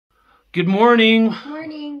Good morning.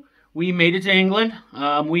 Morning. We made it to England.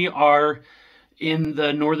 We are in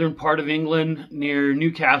the northern part of England near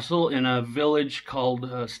Newcastle in a village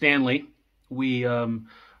called Stanley. We are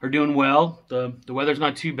doing well. The weather's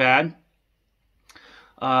not too bad.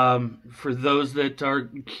 For those that are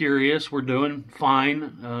curious, we're doing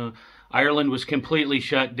fine. Ireland was completely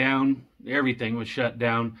shut down. Everything was shut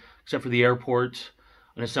down except for the airports.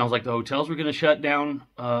 And it sounds like the hotels were going to shut down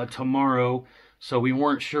tomorrow. So we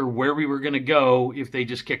weren't sure where we were going to go if they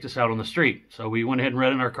just kicked us out on the street. So we went ahead and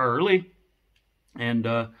rented our car early and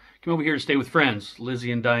came over here to stay with friends,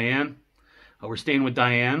 Lizzie and Diane. We're staying with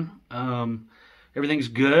Diane. Everything's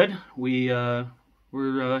good. We're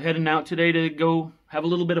heading out today to go have a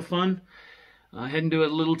little bit of fun. Heading to a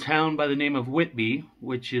little town by the name of Whitby,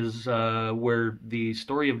 which is where the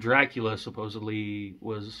story of Dracula supposedly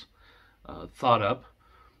was thought up.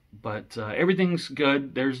 But everything's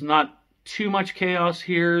good. There's not too much chaos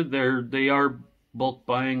here. They are bulk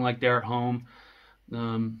buying like they're at home.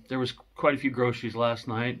 There was quite a few groceries last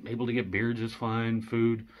night. Able to get beer just fine,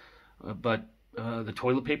 food. But the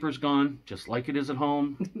toilet paper's gone, just like it is at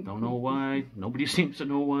home. Don't know why. Nobody seems to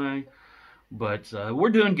know why. But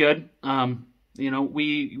we're doing good.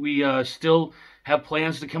 We still have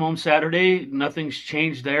plans to come home Saturday. Nothing's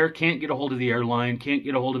changed there. Can't get a hold of the airline. Can't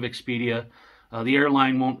get a hold of Expedia. The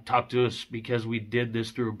airline won't talk to us because we did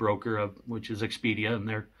this through a broker, which is Expedia, and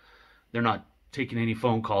they're not taking any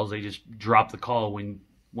phone calls. They just drop the call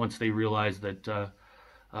once they realize that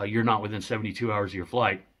you're not within 72 hours of your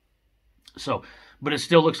flight. So, but it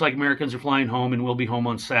still looks like Americans are flying home, and we'll be home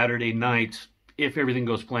on Saturday night if everything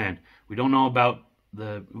goes planned. We don't know about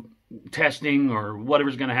the testing or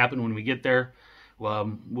whatever's going to happen when we get there.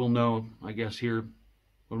 Well, we'll know, I guess, here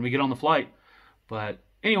when we get on the flight. But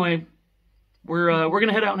anyway, we're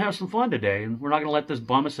gonna head out and have some fun today, and we're not gonna let this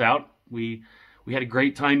bum us out. We had a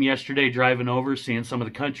great time yesterday driving over, seeing some of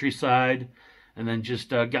the countryside, and then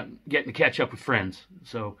just getting to catch up with friends.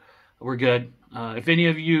 So we're good. If any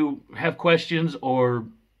of you have questions or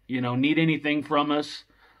need anything from us,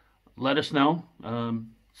 let us know.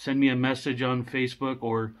 Send me a message on Facebook,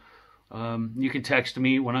 or you can text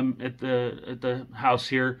me when I'm at the house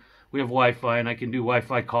here. We have Wi-Fi, and I can do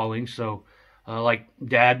Wi-Fi calling. So. Like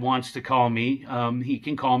Dad wants to call me. He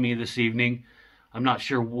can call me this evening. I'm not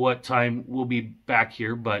sure what time we'll be back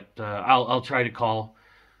here, but I'll try to call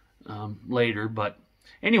later. But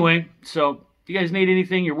anyway, so if you guys need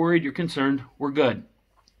anything, you're worried, you're concerned, we're good.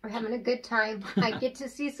 We're having a good time. I get to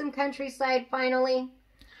see some countryside finally.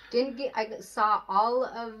 I saw all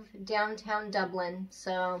of downtown Dublin,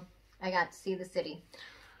 so I got to see the city.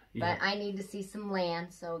 Yeah. But I need to see some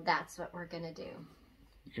land, so that's what we're gonna do.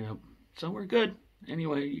 Yeah. So we're good.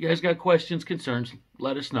 Anyway, you guys got questions, concerns,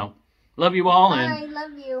 let us know. Love you all, and I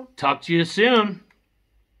love you. talk to you soon.